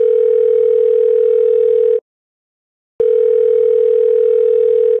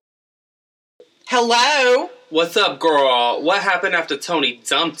Hello? What's up, girl? What happened after Tony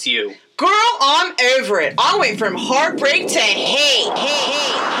dumped you? Girl, I'm over it. I went from heartbreak to hate.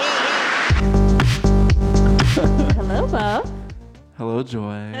 Hello, Bo. Hello,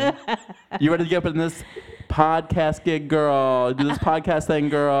 Joy. You ready to get up in this podcast gig, girl? Do this podcast thing,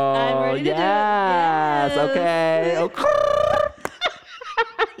 girl. I'm ready to do it. Yes. Yes. Okay. Okay.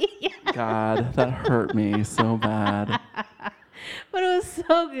 Yeah. God, that hurt me so bad. But it was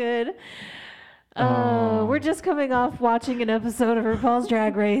so good. We're just coming off watching an episode of RuPaul's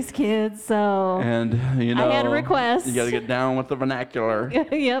Drag Race, kids, so... And, you know... I had a request. You got to get down with the vernacular.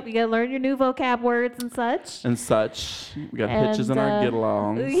 Yep, you got to learn your new vocab words and such. We got hitches in our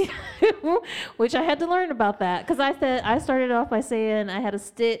get-alongs. Which I had to learn about that, because I started off by saying I had a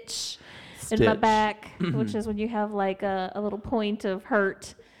stitch in my back, which is when you have like a little point of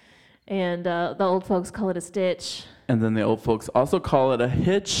hurt, and the old folks call it a stitch. And then the old folks also call it a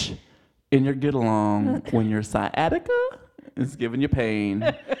hitch in your get-along when your sciatica is giving you pain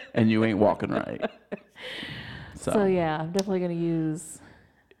and you ain't walking right. So yeah, I'm definitely going to use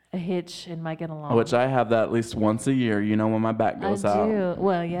a hitch in my get-along. Which I have that at least once a year, you know, when my back goes out. I do.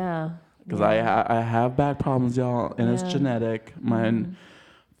 Well, yeah. Because I have back problems, y'all, and it's genetic. My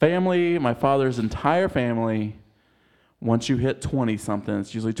family, my father's entire family, once you hit 20-something,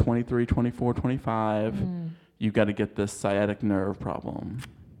 it's usually 23, 24, 25, you got to get this sciatic nerve problem.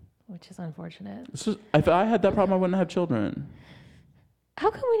 Which is unfortunate. It's just, if I had that problem, I wouldn't have children.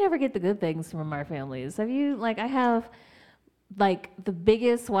 How come we never get the good things from our families? Have you, I have, the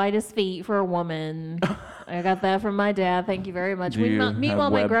biggest, widest feet for a woman. I got that from my dad. Thank you very much.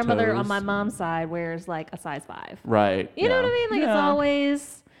 Meanwhile, my grandmother on my mom's side wears, a size 5. Right. You know what I mean? It's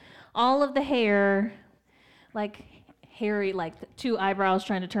always all of the hair, hairy, 2 eyebrows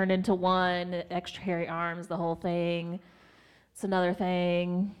trying to turn into one, extra hairy arms, the whole thing. It's another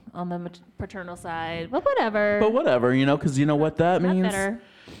thing on the paternal side, but whatever. Because you know what that means? Better.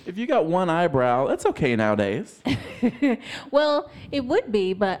 If you got one eyebrow, that's okay nowadays. Well, it would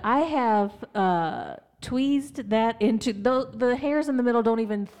be, but I have tweezed that into the hairs in the middle. Don't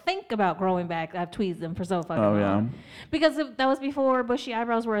even think about growing back. I've tweezed them for so fucking long. Because that was before bushy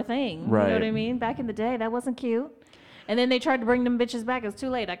eyebrows were a thing. Right. You know what I mean? Back in the day, that wasn't cute. And then they tried to bring them bitches back. It's too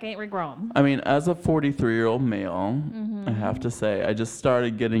late. I can't regrow them. I mean, as a 43-year-old male, I have to say, I just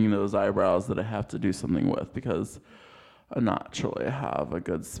started getting those eyebrows that I have to do something with because I naturally have a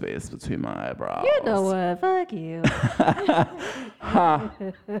good space between my eyebrows. You know what? Fuck you. Ha.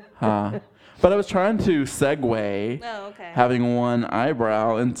 But I was trying to segue having one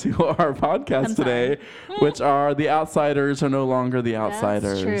eyebrow into our podcast today, which are the outsiders are no longer the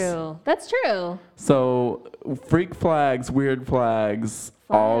outsiders. That's true. So freak flags, weird flags,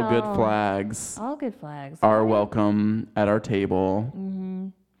 all good flags. All good flags. Are welcome at our table.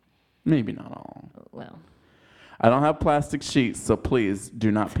 Maybe not all. Well. I don't have plastic sheets, so please do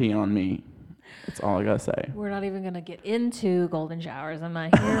not pee on me. That's all I gotta say. We're not even gonna get into golden showers. I'm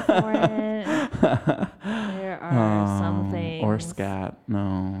not here for it. There are some things. Or scat.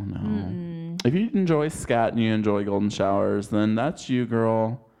 No. If you enjoy scat and you enjoy golden showers, then that's you,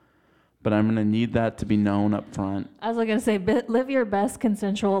 girl. But I'm gonna need that to be known up front. I was gonna say, live your best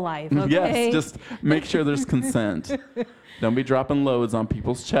consensual life. Okay? Yes, just make sure there's consent. Don't be dropping loads on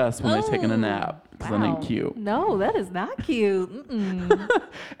people's chests when they're taking a nap. Because that ain't cute. No, that is not cute.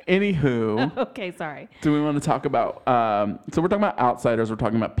 Anywho. Okay, sorry. Do we want to talk about, so we're talking about outsiders. We're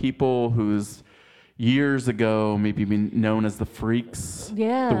talking about people whose years ago maybe been known as the freaks.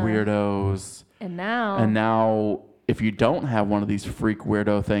 Yeah. The weirdos. And now, if you don't have one of these freak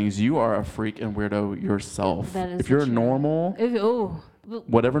weirdo things, you are a freak and weirdo yourself. That is if you're true. normal,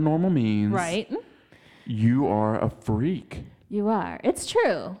 whatever normal means, right? You are a freak. You are. It's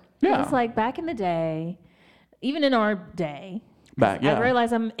true. Yeah. It's like back in the day, even in our day. I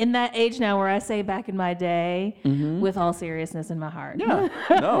realize I'm in that age now where I say back in my day with all seriousness in my heart. Yeah.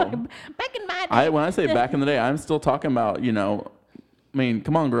 No. Back in my day. When I say back in the day, I'm still talking about, come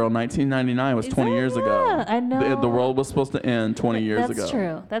on, girl. 1999 was 20 years ago. I know. The world was supposed to end 20 years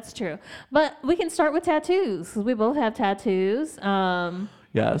ago. That's true. But we can start with tattoos because we both have tattoos.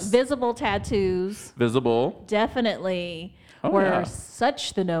 Yes. Visible tattoos. Visible. Definitely were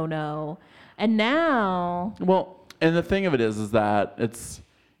such the no-no. And now... Well, and the thing of it is that it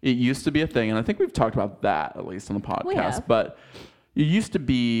used to be a thing, and I think we've talked about that, at least on the podcast, but it used to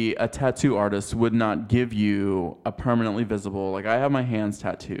be a tattoo artist would not give you a permanently visible... I have my hands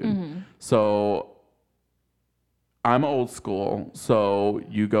tattooed. So I'm old school, so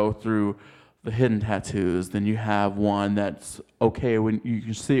you go through the hidden tattoos, then you have one that's okay when you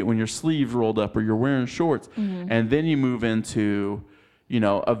can see it when your sleeves rolled up or you're wearing shorts, and then you move into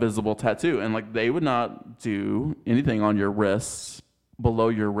a visible tattoo. And like they would not do anything on your wrists, below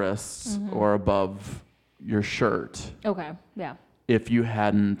your wrists, or above your shirt. Okay. Yeah. If you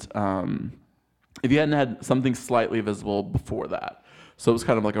hadn't had something slightly visible before that. So it was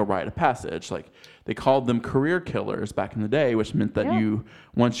kind of like a rite of passage. Like they called them career killers back in the day, which meant that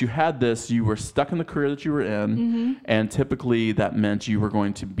once you had this, you were stuck in the career that you were in. And typically that meant you were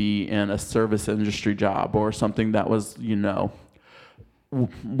going to be in a service industry job or something that was,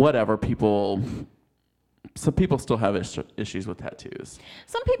 whatever some people still have issues with tattoos.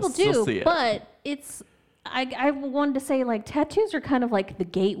 Some people do, but it's... I wanted to say, like, tattoos are kind of like the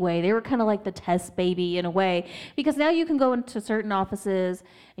gateway. They were kind of like the test baby in a way, because now you can go into certain offices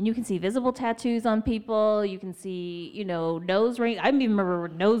and you can see visible tattoos on people. You can see, nose rings. I even remember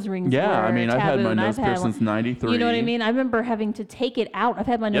nose rings. Yeah, I mean, I've had my nose pierced since '93. You know what I mean? I remember having to take it out. I've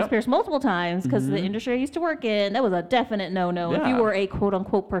had my nose pierced multiple times because the industry I used to work in, that was a definite no-no. If you were a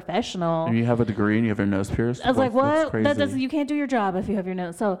quote-unquote professional. And you have a degree and you have your nose pierced? I was like, what? You can't do your job if you have your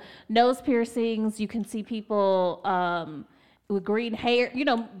nose. So nose piercings, you can see people with green hair,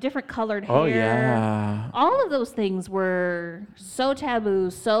 different colored hair. Oh, yeah. All of those things were so taboo,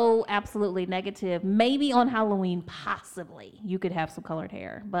 so absolutely negative. Maybe on Halloween, possibly, you could have some colored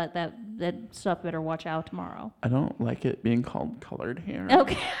hair. But that stuff better watch out tomorrow. I don't like it being called colored hair.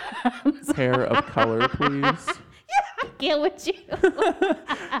 Okay. Hair of color, please. I get with you.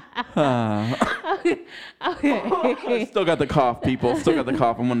 Okay. Still got the cough, people. Still got the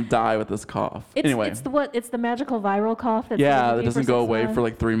cough. I'm gonna die with this cough. It's the magical viral cough. That doesn't go away for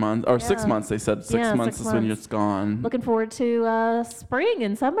like 3 months or 6 months. They said 6 months is when it's gone. Looking forward to spring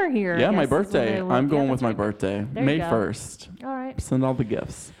and summer here. Yeah, my birthday. I'm going with my birthday, May 1st. All right. Send all the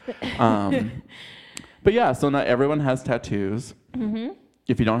gifts. But yeah, so not everyone has tattoos.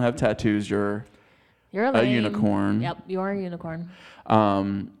 If you don't have tattoos, you're a unicorn. Yep, you're a unicorn.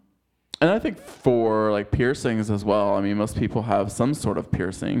 And I think for like piercings as well, I mean, most people have some sort of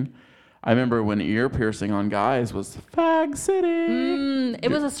piercing. I remember when ear piercing on guys was Fag City.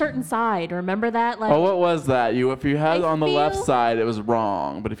 It was a certain side. Remember that? Like, what was that? If you had on the left side, it was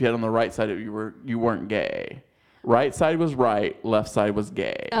wrong. But if you had on the right side, you weren't gay. Right side was right, left side was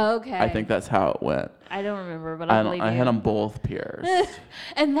gay. Okay. I think that's how it went. I don't remember, but I believe you. I had them both pierced.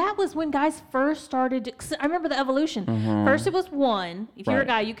 And that was when guys first started. I remember the evolution. First, it was one. If you're a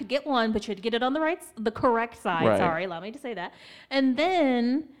guy, you could get one, but you had to get it on the correct side. Right. Sorry, allow me to say that. And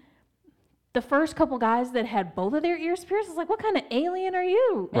then the first couple guys that had both of their ears pierced, it's like, what kind of alien are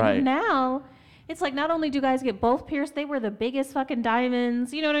you? And now it's like, not only do guys get both pierced, they wear the biggest fucking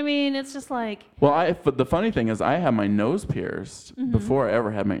diamonds. You know what I mean? It's just like... Well, the funny thing is I had my nose pierced before I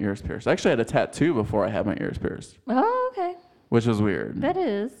ever had my ears pierced. I actually had a tattoo before I had my ears pierced. Oh, okay. Which was weird. That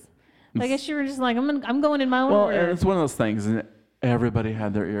is. I guess you were just like, I'm going in my own order. Well, it's one of those things. Everybody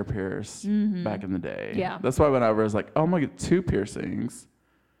had their ear pierced back in the day. Yeah. That's why whenever I was like, oh, I'm going to get 2 piercings.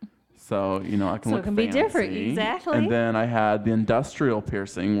 So, I can look fancy. So it can be different. Exactly. And then I had the industrial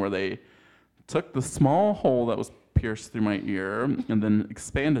piercing where they took the small hole that was pierced through my ear and then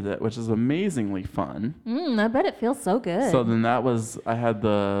expanded it, which is amazingly fun. I bet it feels so good. So then I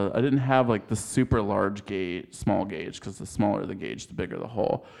didn't have like the super large gauge, small gauge, because the smaller the gauge, the bigger the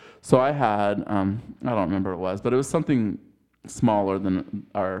hole. So I had, I don't remember what it was, but it was something smaller than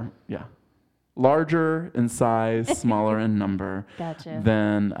larger in size, smaller in number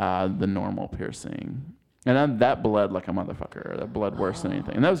than the normal piercing. And that bled like a motherfucker. That bled worse than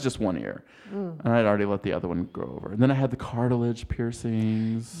anything. And that was just one ear. Ooh. And I'd already let the other one grow over. And then I had the cartilage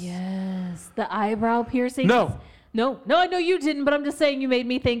piercings. Yes. The eyebrow piercings. No, I know you didn't, but I'm just saying you made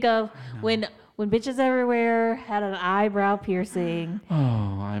me think of when bitches everywhere had an eyebrow piercing.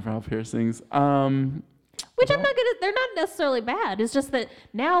 Oh, eyebrow piercings. Which they're not necessarily bad. It's just that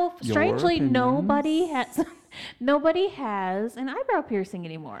now, strangely, nobody has an eyebrow piercing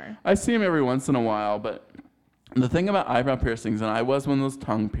anymore. I see them every once in a while, but the thing about eyebrow piercings, and I was one of those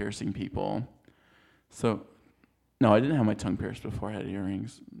tongue piercing people. So, no, I didn't have my tongue pierced before I had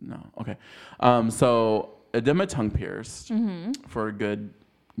earrings. No, okay. So I did my tongue pierced for a good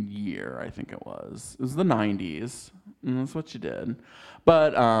year, I think it was. It was the 90s, and that's what you did.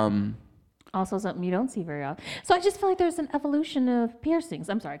 But also something you don't see very often. So I just feel like there's an evolution of piercings.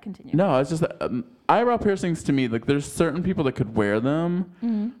 I'm sorry, continue. No, it's just eyebrow piercings to me, like there's certain people that could wear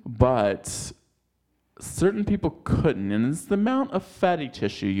them, but certain people couldn't. And it's the amount of fatty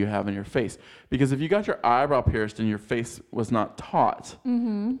tissue you have in your face. Because if you got your eyebrow pierced and your face was not taut,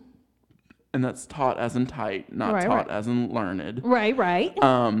 and that's taut as in tight, not taut as in learned. Right.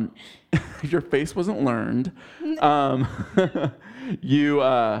 Your face wasn't learned.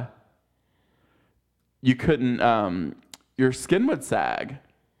 You couldn't, your skin would sag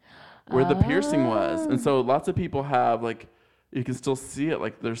where the piercing was. And so lots of people have like, you can still see it,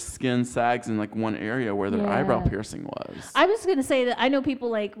 like their skin sags in like one area where their eyebrow piercing was. I was going to say that I know people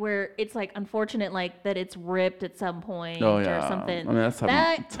like where it's like unfortunate like that it's ripped at some point or something. I mean,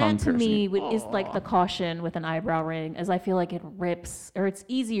 that to me is like the caution with an eyebrow ring, as I feel like it rips, or it's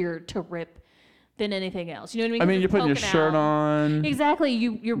easier to rip than anything else. You know what I mean? I mean, you're putting your shirt on. Exactly.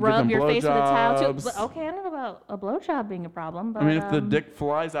 You rub your face with a towel too. But, okay, I don't know about a blowjob being a problem. But, I mean, if the dick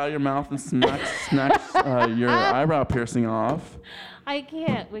flies out of your mouth and snacks your eyebrow piercing off. I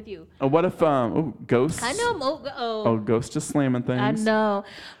can't with you. What if ghosts? I know. Ghosts just slamming things. I know,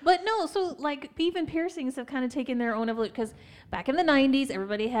 but no. So like even piercings have kind of taken their own evolution, because back in the 90s,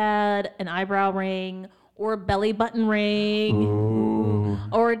 everybody had an eyebrow ring or a belly button ring. Ooh.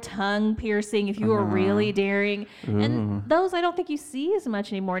 Or a tongue piercing if you were really daring. And those I don't think you see as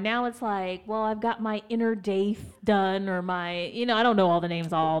much anymore. Now it's like, well, I've got my inner Daith done, or my, I don't know all the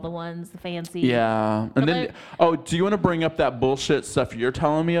names, all the ones, the fancy. Yeah. And then, do you want to bring up that bullshit stuff you're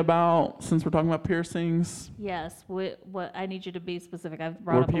telling me about, since we're talking about piercings? Yes. What I need you to be specific. I've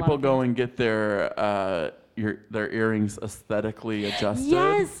brought where up a lot people of go things. And get their earrings aesthetically adjusted.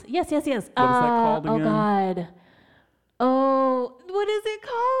 Yes. What is that called again? Oh, God. Oh, what is it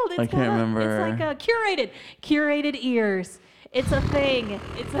called? I can't remember. It's like curated ears. It's a thing.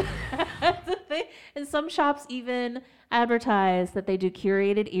 It's a thing. And some shops even advertise that they do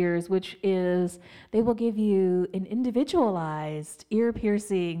curated ears, which is they will give you an individualized ear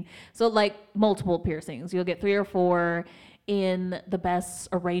piercing. So like multiple piercings. You'll get 3 or 4 in the best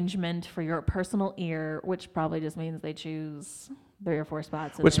arrangement for your personal ear, which probably just means they choose 3 or 4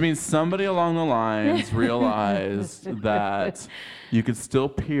 spots. Which means somebody along the lines realized that you could still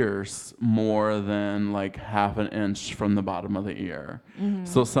pierce more than like half an inch from the bottom of the ear. Mm-hmm.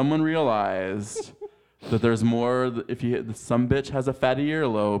 So someone realized that there's more. If some bitch has a fatty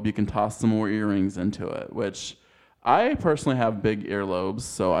earlobe, you can toss some more earrings into it. Which I personally have big earlobes,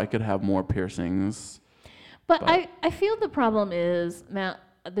 so I could have more piercings. But I feel the problem is now.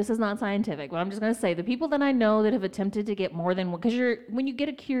 This is not scientific, but I'm just going to say the people that I know that have attempted to get more than one, because when you get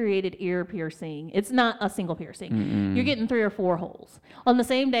a curated ear piercing, it's not a single piercing. Mm-mm. You're getting 3 or 4 holes on the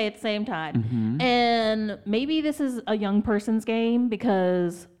same day at the same time. Mm-hmm. And maybe this is a young person's game,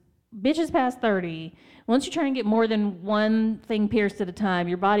 because bitches past 30, once you try and get more than one thing pierced at a time,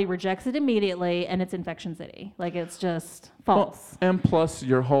 your body rejects it immediately, and it's infection city. Like, it's just false. Well, and plus,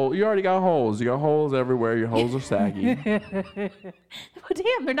 you already got holes. You got holes everywhere. Your holes are saggy. Well,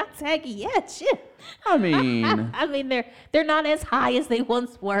 damn, they're not saggy yet. Shit. I mean, they're not as high as they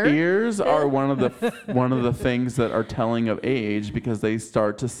once were. Ears are one of the things that are telling of age, because they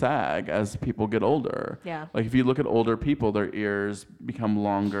start to sag as people get older. Yeah. Like if you look at older people, their ears become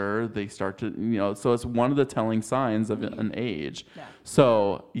longer. They start to, so it's one of the telling signs of an age. Yeah.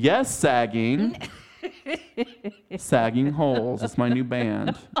 So yes, sagging. Sagging Holes. It's my new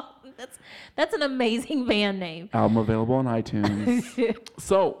band. That's an amazing band name. Album available on iTunes.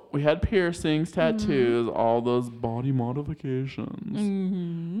 So we had piercings, tattoos, all those body modifications.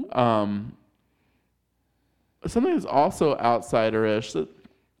 Mm-hmm. Something that's also outsiderish that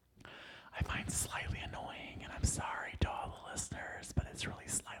I find slightly annoying, and I'm sorry to all the listeners, but it's really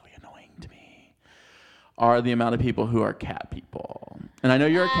slightly annoying to me, are the amount of people who are cat people. And I know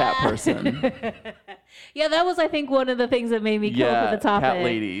you're a cat person. Yeah, that was, I think, one of the things that made me come up with the topic. Cat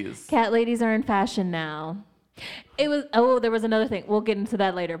ladies. Cat ladies are in fashion now. There was another thing. We'll get into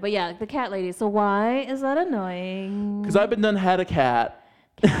that later. But yeah, the cat ladies. So why is that annoying? Because I've had a cat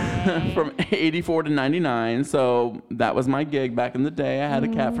from 84 to 99. So that was my gig back in the day. I had a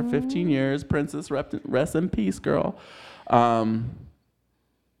cat for 15 years. Princess, rest in peace, girl. I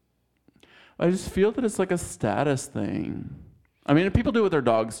just feel that it's like a status thing. I mean, people do it with their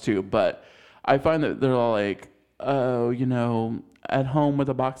dogs too, but I find that they're all like, oh, at home with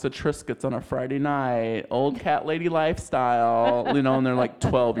a box of Triscuits on a Friday night, old cat lady lifestyle, and they're like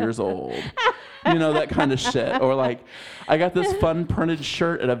 12 years old. That kind of shit. Or like, I got this fun printed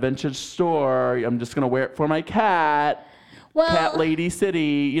shirt at a vintage store. I'm just going to wear it for my cat. Well, cat lady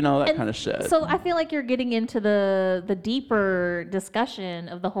city, that kind of shit. So I feel like you're getting into the deeper discussion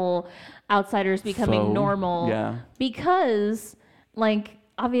of the whole outsiders becoming normal. Yeah. Because, like,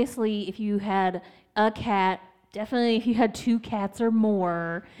 obviously, if you had a cat, definitely if you had 2 cats or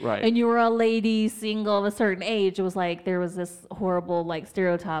more, right, and you were a lady single of a certain age, it was like there was this horrible like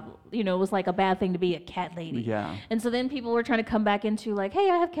stereotype. It was like a bad thing to be a cat lady. Yeah. And so then people were trying to come back into like, hey,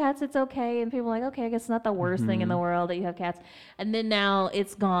 I have cats, it's okay. And people were like, okay, I guess it's not the worst thing in the world that you have cats. And then now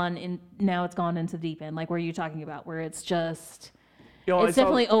it's gone into the deep end, like where you're talking about, where it's just It's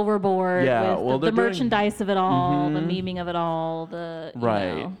definitely overboard with the merchandise of it all, the memeing of it all,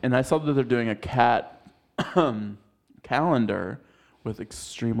 And I saw that they're doing a cat calendar with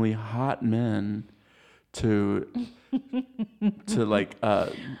extremely hot men to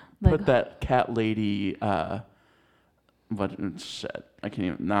put that cat lady I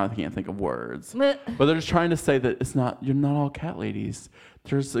can't think of words. But they're just trying to say that you're not all cat ladies.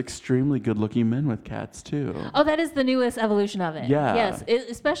 There's extremely good-looking men with cats too. Oh, that is the newest evolution of it. Yeah. Yes,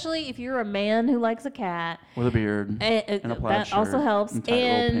 especially if you're a man who likes a cat with a beard and a plaid that shirt, also helps.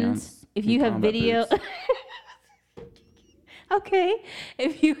 And if you have video, okay,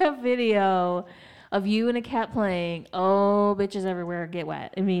 if you have video of you and a cat playing, bitches everywhere get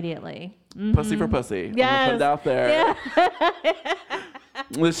wet immediately. Mm-hmm. Pussy for pussy. Yes. I'm gonna put it out there. Yeah.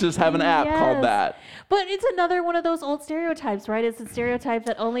 Let's just have an app called that. But it's another one of those old stereotypes, right? It's a stereotype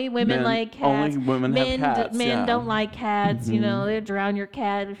that only women like cats. Only women have cats. Men don't like cats. Mm-hmm. You know, they drown your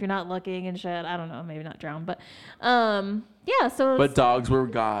cat if you're not looking and shit. I don't know, maybe not drown, but yeah. So. But dogs were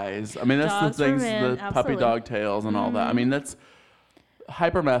guys. I mean, that's the things, the puppy dog tails and all that. I mean, that's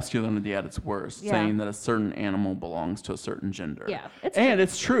hypermasculinity at its worst, saying that a certain animal belongs to a certain gender. Yeah,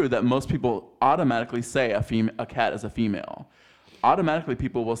 it's true that most people automatically say a cat is a female. Automatically,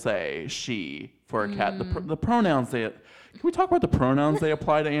 people will say she for a cat. The pronouns can we talk about the pronouns they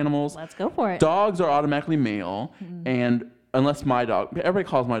apply to animals? Let's go for it. Dogs are automatically male, and unless everybody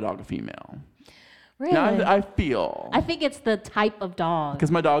calls my dog a female. Really? Now, I think it's the type of dog.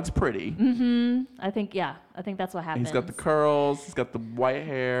 Because my dog's pretty. Mm-hmm. I think that's what happens. He's got the curls. He's got the white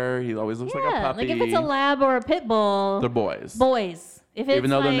hair. He always looks like a puppy. Like if it's a lab or a pit bull. They're boys. If it's even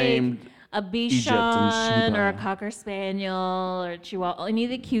though they're named a Bichon or a Cocker Spaniel or a Chihuahua, any of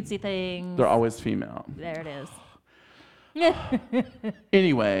the cutesy things. They're always female. There it is.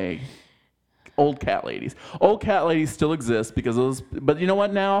 Anyway. Old cat ladies. Old cat ladies still exist because of those, but you know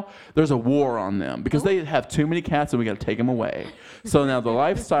what now? There's a war on them because they have too many cats and we got to take them away. So now the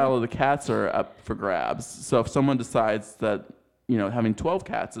lifestyle of the cats are up for grabs. So if someone decides that, having 12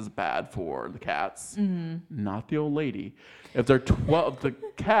 cats is bad for the cats, not the old lady. If they're 12, the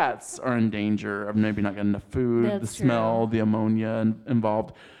cats are in danger of maybe not getting enough food, smell, the ammonia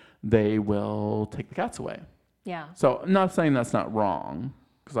involved, they will take the cats away. Yeah. So I'm not saying that's not wrong.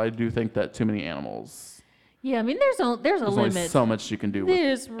 Because I do think that too many animals. Yeah, I mean, there's a limit. Only so much you can do.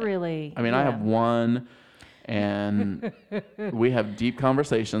 There's really. I mean, I have one, and we have deep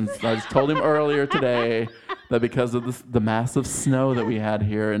conversations. I just told him earlier today that because of the massive snow that we had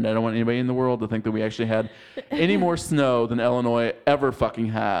here, and I don't want anybody in the world to think that we actually had any more snow than Illinois ever fucking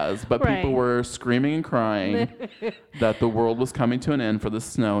has. But people were screaming and crying that the world was coming to an end for the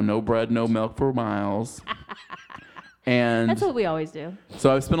snow. No bread, no milk for miles. And that's what we always do.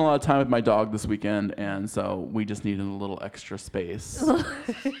 So I've spent a lot of time with my dog this weekend, and so we just needed a little extra space.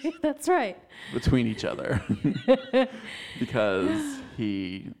 That's right. Between each other. Because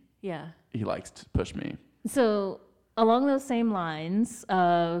he likes to push me. So along those same lines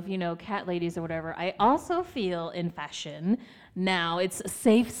of, cat ladies or whatever, I also feel in fashion now it's a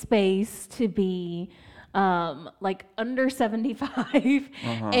safe space to be under 75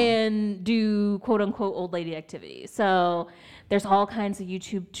 and do quote unquote old lady activities. So there's all kinds of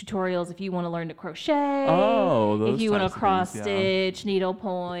YouTube tutorials if you want to learn to crochet. Those if you want to cross stitch,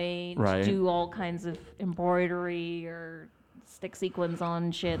 needlepoint, do all kinds of embroidery or stick sequins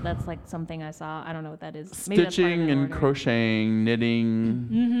on shit. That's like something I saw. I don't know what that is. Stitching and crocheting, knitting.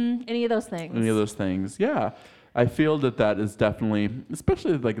 Mm-hmm. Any of those things. Yeah. I feel that is definitely,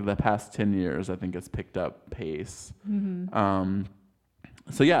 especially like the past 10 years, I think it's picked up pace. Mm-hmm.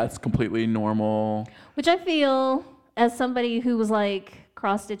 So yeah, it's completely normal. Which I feel, as somebody who was like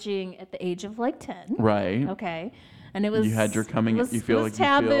cross-stitching at the age of like 10. Right. Okay. And it was... You had your coming... You feel like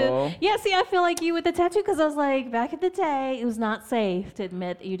taboo. You feel... Yeah, see, I feel like you with the tattoo because I was like, back in the day, it was not safe to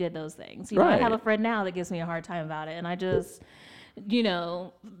admit that you did those things. I have a friend now that gives me a hard time about it. And I just...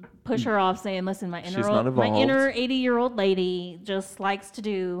 push her off saying, listen, my inner 80-year-old lady just likes to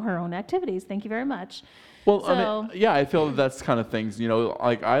do her own activities. Thank you very much. Well, I feel that's kind of things,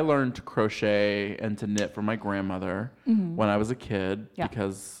 like I learned to crochet and to knit from my grandmother when I was a kid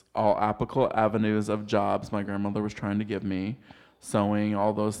because all applicable avenues of jobs my grandmother was trying to give me, sewing,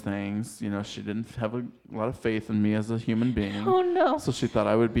 all those things. She didn't have a lot of faith in me as a human being. Oh, no. So she thought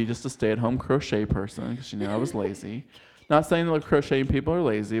I would be just a stay-at-home crochet person because she knew I was lazy. Not saying that crocheting people are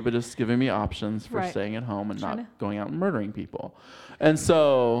lazy, but just giving me options for staying at home and not going out and murdering people. And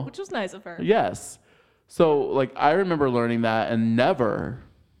so... Which was nice of her. Yes. So, I remember learning that and never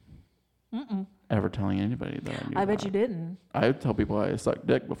ever telling anybody that I knew I bet you didn't. I would tell people I sucked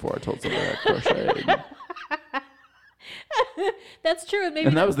dick before I told somebody I crocheted. That's true.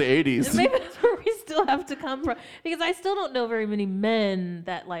 And that was the 80s. Maybe that's where we still have to come from. Because I still don't know very many men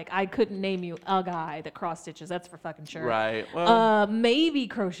that, like, I couldn't name you a guy that cross stitches. That's for fucking sure. Right. Well, maybe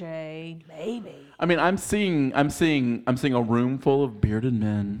crochet. Maybe. I mean, I'm seeing a room full of bearded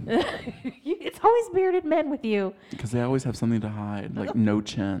men. It's always bearded men with you. Because they always have something to hide, like no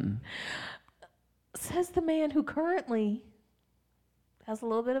chin. Says the man who currently has a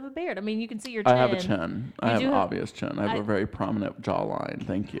little bit of a beard. I mean, you can see your chin. I have a chin. I have obvious chin. I have a very prominent jawline.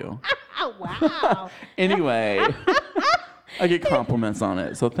 Thank you. Oh, wow. Anyway, I get compliments on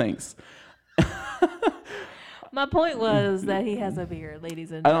it, so thanks. My point was that he has a beard,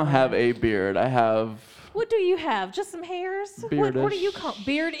 ladies and gentlemen. I don't have a beard. I have... What do you have? Just some hairs? Beardish. What do you call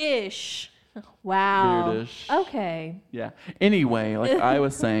beard-ish? Wow. Beardish. Okay. Yeah. Anyway, like I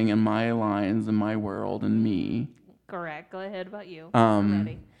was saying, in my lines, in my world, and me... Correct. Go ahead about you. I'm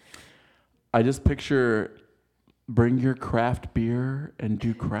ready. I just picture bring your craft beer and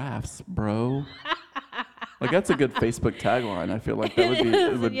do crafts, bro. Like that's a good Facebook tagline. I feel like that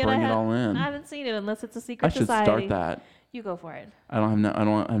would bring it all in. I haven't seen it unless it's a secret society. I should start that. You go for it. I don't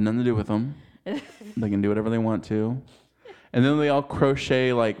have nothing to do with them. They can do whatever they want to. And then they all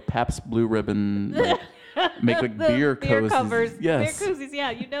crochet like Pabst Blue Ribbon, make like beer covers. Yes. Beer cozies,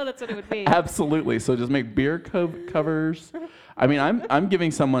 yeah, you know that's what it would be. Absolutely. So just make beer covers. I mean, I'm giving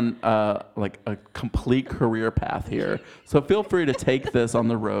someone like a complete career path here. So feel free to take this on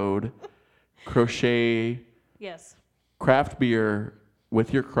the road. Crochet. Yes. Craft beer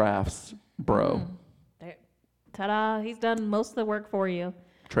with your crafts, bro. Ta-da. He's done most of the work for you.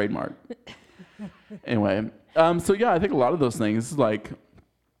 Trademark. Anyway, so yeah, I think a lot of those things, like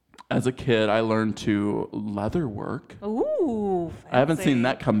as a kid, I learned to leather work. Ooh, fancy. I haven't seen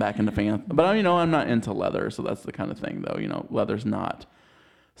that come back into fan, but I'm not into leather, so that's the kind of thing, though. Leather's not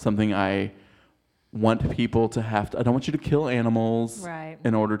something I want people to have to. I don't want you to kill animals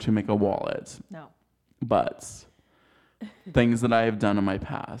in order to make a wallet. No. But things that I have done in my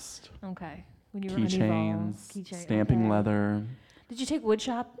past. Okay. When you were keychains, stamping leather. Did you take wood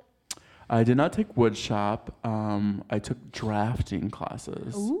shop? I did not take wood shop. I took drafting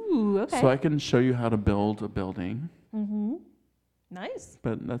classes. Ooh, okay. So I can show you how to build a building. Mm-hmm. Nice.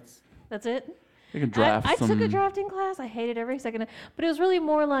 But that's it? You can draft I took a drafting class. I hated every second. But it was really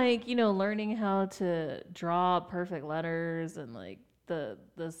more like, learning how to draw perfect letters and like the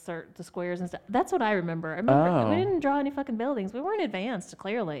squares and stuff. That's what I remember. We didn't draw any fucking buildings. We weren't advanced,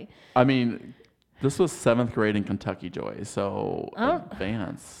 clearly. I mean, this was 7th grade in Kentucky, Joy. So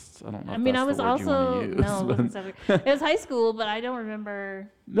advanced. I don't know. I was also it wasn't 7th. It was high school, but I don't remember.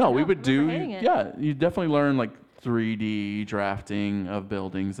 No, we would do. Yeah, you definitely learn like 3D drafting of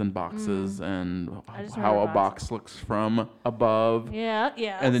buildings and boxes and how a box looks from above. Yeah.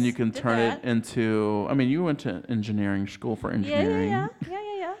 And then you can turn it into. I mean, you went to engineering school for engineering. Yeah.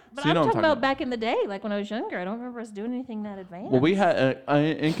 But I'm talking about back in the day, like when I was younger. I don't remember us doing anything that advanced. Well, we had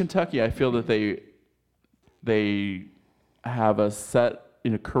in Kentucky. I feel that they have a set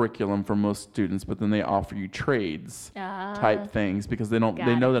curriculum for most students, but then they offer you trades type things because they know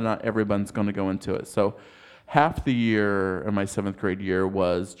that not everyone's going to go into it. So half the year in my 7th grade year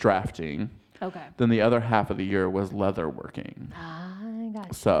was drafting. Okay. Then the other half of the year was leather working. I got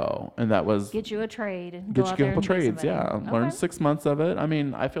you. So, and that was get you a trade and get you a couple trades. Yeah, learn 6 months of it. I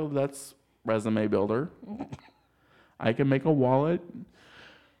mean, I feel that's resume builder. I can make a wallet.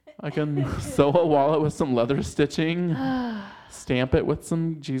 I can sew a wallet with some leather stitching. Stamp it with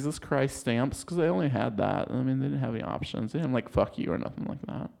some Jesus Christ stamps because they only had that. I mean, they didn't have any options. They didn't like fuck you or nothing like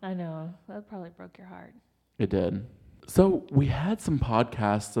that. I know. That probably broke your heart. It did. So we had some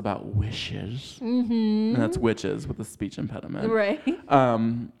podcasts about wishes. Mm-hmm. And that's witches with a speech impediment. Right.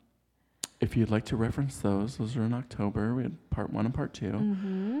 If you'd like to reference those are in October. We had part 1 and part 2.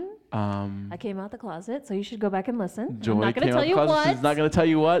 Mm-hmm. I came out the closet, so you should go back and listen. Joy I'm not going to tell you what. what. She's not going to tell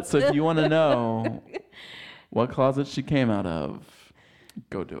you what. So if you want to know what closet she came out of,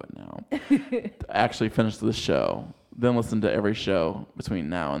 go do it now. Actually finish the show. Then listen to every show between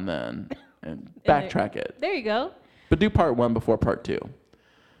now and then and backtrack it. There you go. But do part 1 before part 2.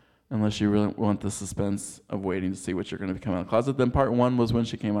 Unless you really want the suspense of waiting to see what you're going to come out of the closet. Then part 1 was when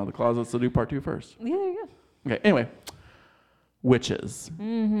she came out of the closet, so do part 2 first. Yeah, there you go. Okay, anyway. Witches.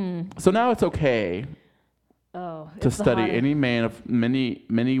 Mm-hmm. So now it's okay to study any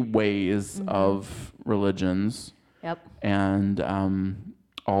many ways of religions. Yep. And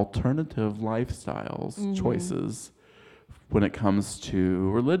alternative lifestyles, choices when it comes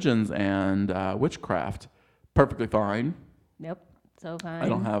to religions and witchcraft. Perfectly fine. Yep. So fine. I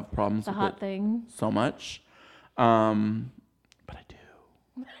don't have problems with it. It's a hot thing. So much. But I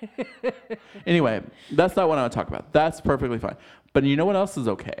do. Anyway, that's not what I want to talk about. That's perfectly fine. But you know what else is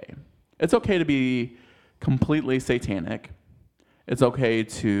okay? It's okay to be completely satanic. It's okay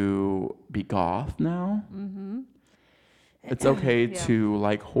to be goth now. Mm-hmm. It's okay to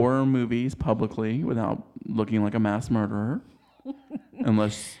like horror movies publicly without looking like a mass murderer.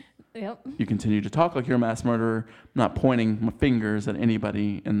 Unless you continue to talk like you're a mass murderer. I'm not pointing my fingers at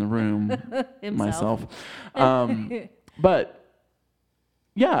anybody in the room. Myself. But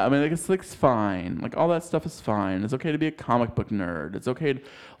yeah, I mean, like, it's fine. Like, all that stuff is fine. It's okay to be a comic book nerd. It's okay to,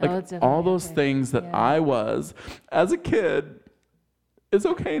 like, all those things that I was as a kid. It's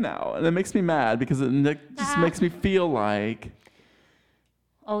okay now. And it makes me mad because it just makes me feel like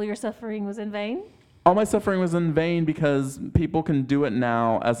all your suffering was in vain? All my suffering was in vain because people can do it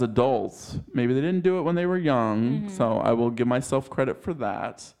now as adults. Maybe they didn't do it when they were young, so I will give myself credit for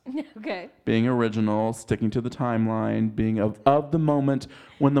that. Okay. Being original, sticking to the timeline, being of the moment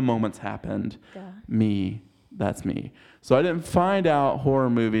when the moments happened. Me, that's me. So I didn't find out horror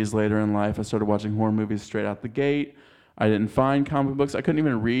movies later in life. I started watching horror movies straight out the gate. I didn't find comic books. I couldn't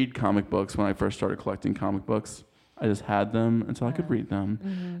even read comic books when I first started collecting comic books. I just had them until I could read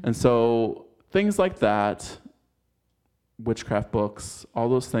them. And so things like that, witchcraft books, all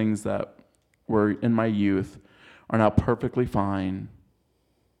those things that were in my youth are now perfectly fine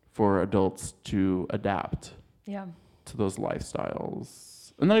for adults to adapt to those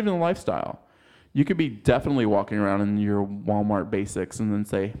lifestyles. And not even a lifestyle. You could be definitely walking around in your Walmart basics and then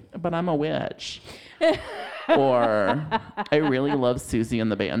say, but I'm a witch. Or, I really love Susie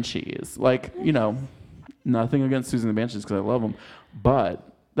and the Banshees. Like, you know, nothing against Susie and the Banshees because I love them. But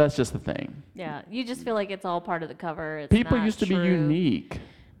that's just the thing. Yeah, you just feel like it's all part of the cover. It's People used to be unique.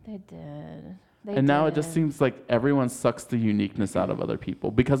 They did. And now it just seems like everyone sucks the uniqueness out of other people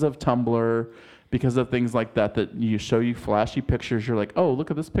because of Tumblr, because of things like that you show you flashy pictures. You're like, oh,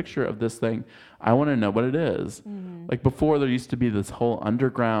 look at this picture of this thing. I want to know what it is. Like before, there used to be this whole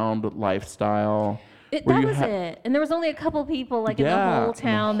underground lifestyle. That was it. And there was only a couple people like in the whole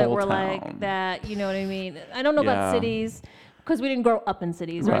town that were like that. You know what I mean? I don't know about cities. Because we didn't grow up in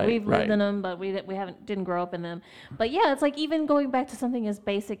cities, right? We've lived in them, but we didn't grow up in them. But yeah, it's like even going back to something as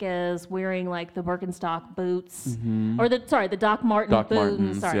basic as wearing like the Birkenstock boots, or the Doc Marten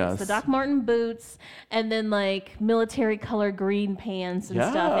boots. Yes. The Doc Marten boots, and then like military color green pants and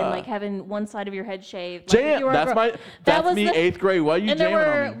stuff, and like having one side of your head shaved. Like that's me, 8th grade. Why are you jamming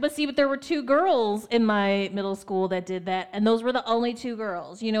on me? But there were 2 girls in my middle school that did that, and those were the only 2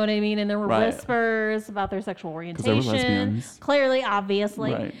 girls. You know what I mean? And there were whispers about their sexual orientation. They were lesbians. Clearly,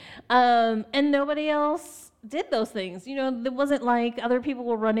 obviously. Right. And nobody else did those things. You know, it wasn't like other people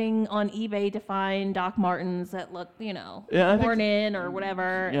were running on eBay to find Doc Martens that looked, you know, worn in or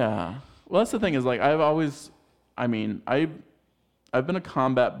whatever. Yeah. Well, that's the thing is like I've been a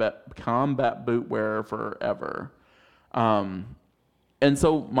combat boot wearer forever. And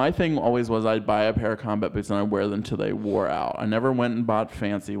so my thing always was I'd buy a pair of combat boots and I'd wear them till they wore out. I never went and bought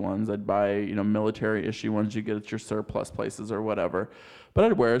fancy ones. I'd buy, you know, military issue ones you get at your surplus places or whatever. But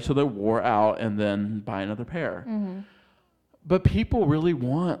I'd wear it till they wore out and then buy another pair. But people really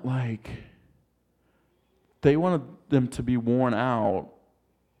want they wanted them to be worn out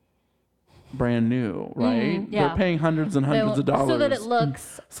brand new, right? They're paying hundreds and hundreds of dollars. So that it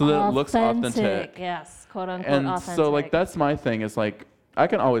looks authentic. Yes, quote unquote and authentic. So like that's my thing. It's like I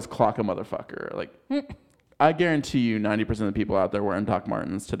can always clock a motherfucker. Like I guarantee you 90% of the people out there wearing Doc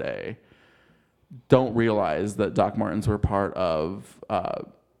Martens today don't realize that Doc Martens were part of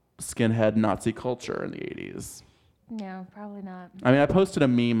skinhead Nazi culture in the 80s. No, probably not. I mean, I posted a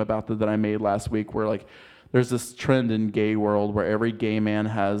meme about that I made last week where like there's this trend in gay world where every gay man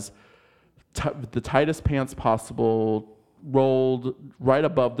has the tightest pants possible, rolled right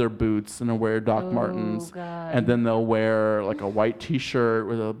above their boots, and they'll wear Doc Martens, and then they'll wear like a white T-shirt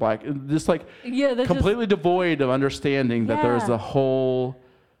with a black, just like completely devoid of understanding that there's a whole.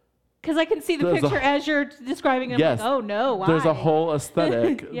 Because I can see the picture as you're describing it. Yes, I'm like, oh no, why? There's a whole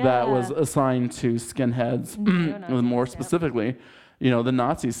aesthetic that was assigned to skinheads, more specifically, you know, the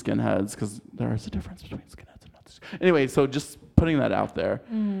Nazi skinheads, because there is a difference between skinheads and Nazis. Anyway, so just putting that out there,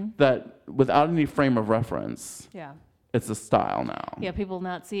 that without any frame of reference, it's a style now. Yeah, people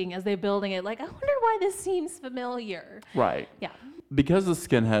not seeing as they're building it, like, I wonder why this seems familiar. Right. Yeah. Because the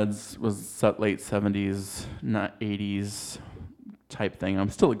skinheads was late 70s, not 80s type thing.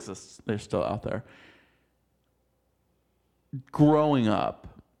 Still exists. They're still out there. Growing up,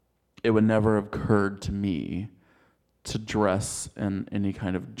 it would never have occurred to me to dress in any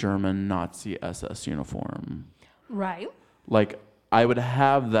kind of German Nazi SS uniform. Right. Like, I would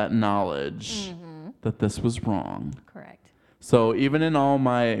have that knowledge that this was wrong. Correct. So even in all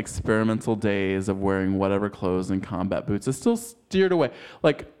my experimental days of wearing whatever clothes and combat boots, I still steered away.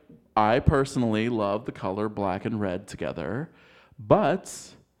 Like, I personally love the color black and red together,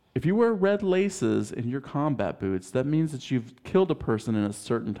 but if you wear red laces in your combat boots, that means that you've killed a person in a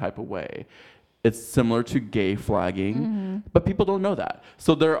certain type of way. It's similar to gay flagging, but people don't know that.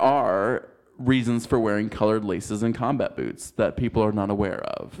 So there are reasons for wearing colored laces in combat boots that people are not aware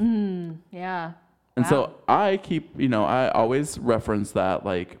of. Yeah. And so I keep, I always reference that,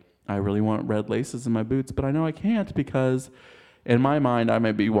 like, I really want red laces in my boots, but I know I can't because in my mind, I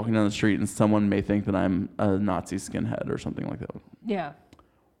might be walking down the street and someone may think that I'm a Nazi skinhead or something like that. Yeah.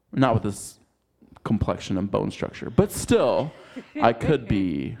 Not with this complexion and bone structure, but still, I could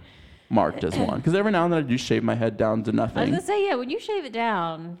be marked as one. Because every now and then I do shave my head down to nothing. I was going to say, yeah, when you shave it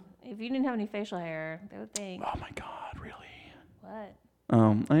down, if you didn't have any facial hair, they would think. Oh my God, really? What?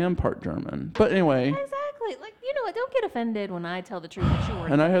 I am part German. But anyway. Exactly. Like, don't get offended when I tell the truth that you were.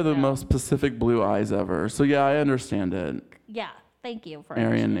 And I have the most Pacific blue eyes ever. So yeah, I understand it. Yeah, thank you for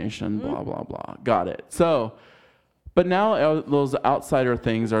Aryan Nation, blah, blah, blah. Got it. So, but now those outsider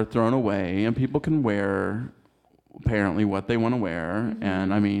things are thrown away and people can wear apparently what they want to wear.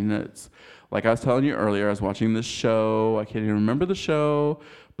 And I mean, it's like I was telling you earlier, I was watching this show. I can't even remember the show,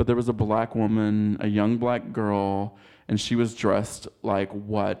 but there was a black woman, a young black girl, and she was dressed like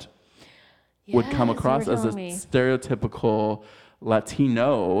what would come across as a stereotypical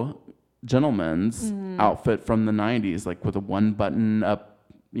Latino gentleman's outfit from the 90s, like with a one button up,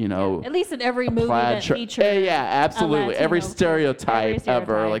 at least in every movie that features. Yeah, absolutely. Every stereotype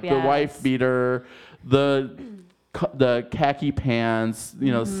ever, like the wife beater, the khaki pants,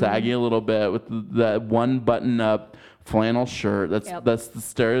 saggy a little bit with the one button up flannel shirt. That's the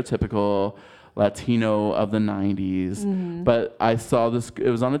stereotypical Latino of the 90s. But I saw this, it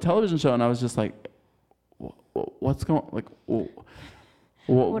was on a television show, and I was just like, what's going, like,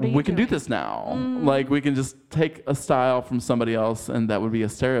 we can do this now. Like, we can just take a style from somebody else, and that would be a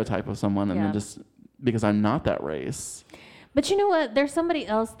stereotype of someone, and then just, because I'm not that race. But you know what? There's somebody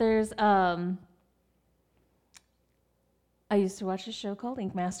else. There's, I used to watch a show called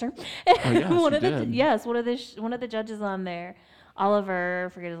Ink Master. Oh, yes, one of the judges on there, Oliver, I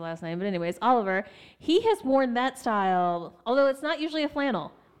forget his last name, but anyways, Oliver, he has worn that style, although it's not usually a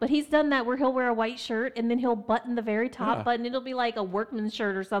flannel, but he's done that where he'll wear a white shirt and then he'll button the very top button. It'll be like a workman's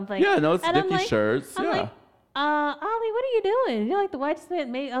shirt or something. Yeah, no, it's Dickie shirts. I'm like, Ollie, what are you doing? You're like the white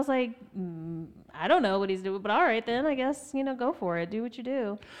man. I was like, I don't know what he's doing, but all right, then I guess, go for it. Do what you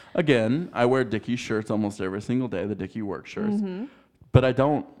do. Again, I wear Dickie shirts almost every single day, the Dickie work shirts. But I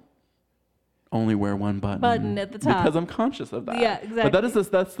don't only wear one button at the top because I'm conscious of that. Yeah, exactly. But that's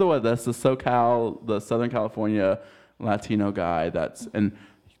the SoCal, the Southern California Latino guy. And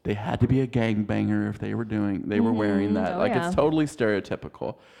they had to be a gangbanger if they were wearing that. It's totally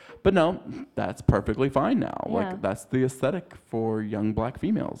stereotypical. But no, that's perfectly fine now. Yeah. Like, that's the aesthetic for young black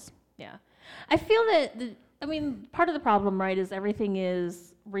females. Yeah. I feel that, part of the problem, right, is everything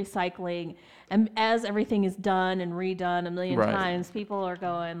is recycling. And as everything is done and redone a million times, people are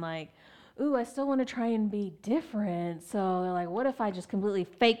going like, ooh, I still want to try and be different. So they're like, what if I just completely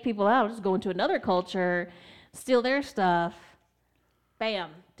fake people out, just go into another culture, steal their stuff, bam,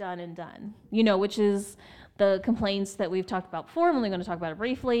 done and done. Which is the complaints that we've talked about before. I'm only going to talk about it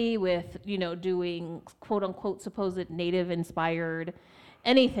briefly with, doing quote unquote supposed native inspired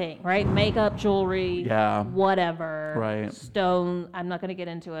anything, right? Makeup, jewelry, whatever, right? Stone. I'm not going to get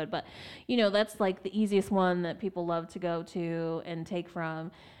into it, but that's like the easiest one that people love to go to and take from.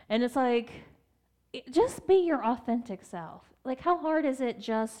 And it's like, just be your authentic self. Like, how hard is it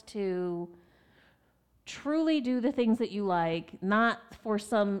just to truly do the things that you like, not for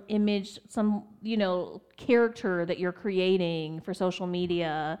some image, some, character that you're creating for social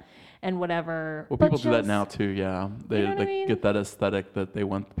media and whatever. Well, people do that now too, yeah. They get that aesthetic that they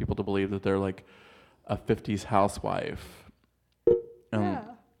want people to believe that they're like a 50s housewife.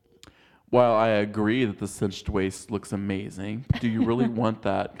 While I agree that the cinched waist looks amazing, do you really want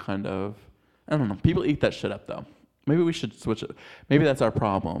that kind of... I don't know. People eat that shit up, though. Maybe we should switch it. Maybe that's our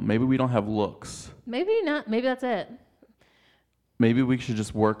problem. Maybe we don't have looks. Maybe not. Maybe that's it. Maybe we should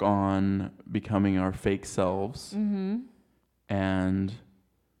just work on becoming our fake selves. And...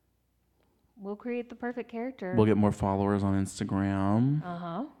 we'll create the perfect character. We'll get more followers on Instagram.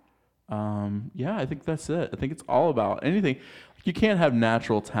 Yeah, I think that's it. I think it's all about anything. You can't have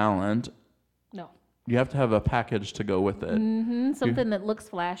natural talent. No. You have to have a package to go with it. Something that looks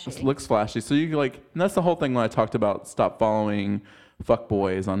flashy. Looks flashy. So you and that's the whole thing when I talked about stop following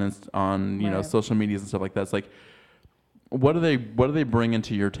fuckboys on social medias and stuff like that. It's like, what do they bring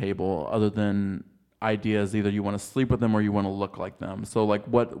into your table other than ideas. Either you want to sleep with them or you want to look like them. So like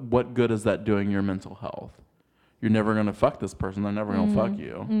what good is that doing your mental health? You're never going to fuck this person. They're never going to fuck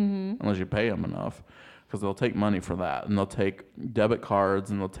you unless you pay them enough, because they'll take money for that, and they'll take debit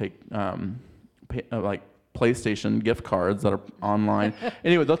cards, and they'll take like PlayStation gift cards that are online.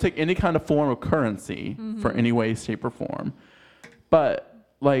 Anyway, they'll take any kind of form of currency for any way, shape, or form. But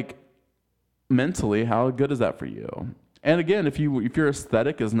like mentally, how good is that for you? And again, if your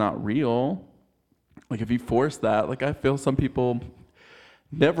aesthetic is not real, like if you force that, like I feel some people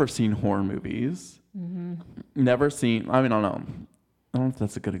never seen horror movies, never seen. I mean, I don't know if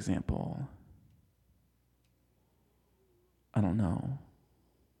that's a good example. I don't know.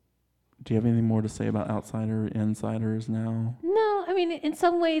 Do you have anything more to say about insiders now? No, I mean, in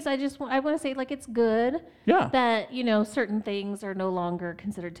some ways, I want to say, like, it's good that, you know, certain things are no longer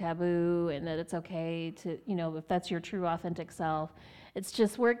considered taboo, and that it's okay to, you know, if that's your true, authentic self. It's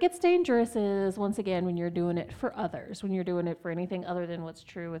just where it gets dangerous is, once again, when you're doing it for others, when you're doing it for anything other than what's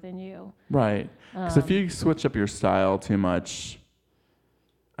true within you. Right. Because if you switch up your style too much,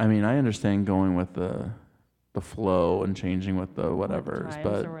 I mean, I understand going with the flow and changing with the whatevers,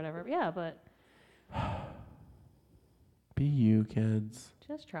 but or whatever. Yeah, but be you, kids.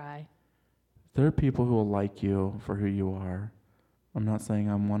 Just try. There are people who will like you for who you are. I'm not saying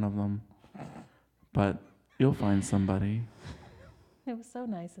I'm one of them, but you'll find somebody. It was so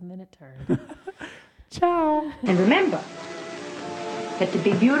nice, and then it turned. Ciao. And remember that to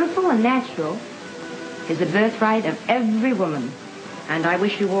be beautiful and natural is the birthright of every woman. And I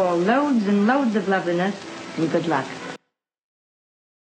wish you all loads and loads of loveliness and good luck.